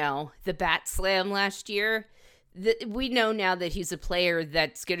bat slam last year, we know now that he's a player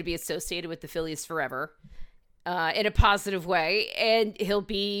that's going to be associated with the Phillies forever in a positive way. And he'll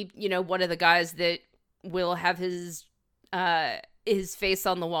be, one of the guys that will have his face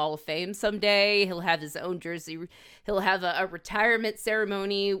on the Wall of Fame someday. He'll have his own jersey. He'll have a retirement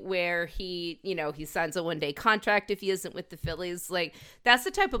ceremony where he signs a one-day contract if he isn't with the Phillies. Like, that's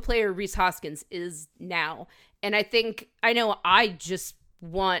the type of player Rhys Hoskins is now. And I just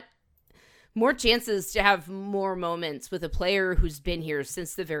want more chances to have more moments with a player who's been here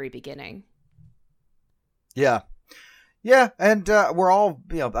since the very beginning. Yeah. Yeah, and we're all,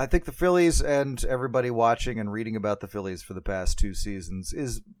 I think the Phillies and everybody watching and reading about the Phillies for the past 2 seasons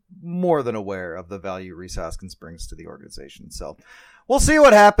is more than aware of the value Rhys Hoskins brings to the organization. So we'll see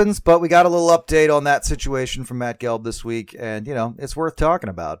what happens, but we got a little update on that situation from Matt Gelb this week, and, it's worth talking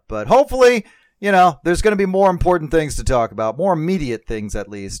about. But hopefully, there's going to be more important things to talk about, more immediate things at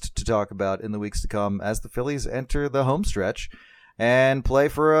least to talk about in the weeks to come as the Phillies enter the home stretch and play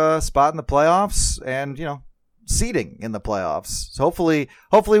for a spot in the playoffs and, seeding in the playoffs. So hopefully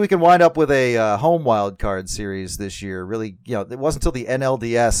we can wind up with a home wild card series this year. Really, it wasn't until the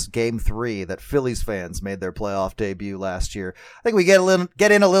NLDS Game 3 that Phillies fans made their playoff debut last year. I think we get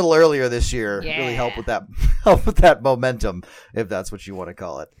in a little earlier this year. Yeah. Really help with that momentum, if that's what you want to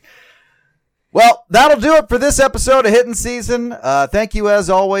call it. Well, that'll do it for this episode of Hittin' Season. Thank you as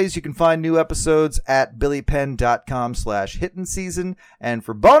always. You can find new episodes at billypenn.com/Hittin' Season. And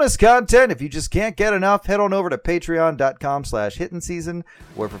for bonus content, if you just can't get enough, head on over to patreon.com/Hittin' Season,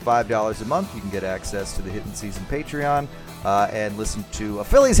 where for $5 a month, you can get access to the Hittin' Season Patreon and listen to a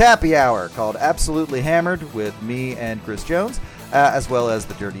Phillies happy hour called Absolutely Hammered with me and Chris Jones, as well as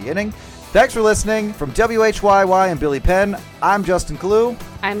the Dirty Inning. Thanks for listening. From WHYY and Billy Penn, I'm Justin Klugh.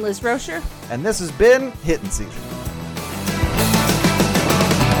 I'm Liz Roscher. And this has been Hittin' Season.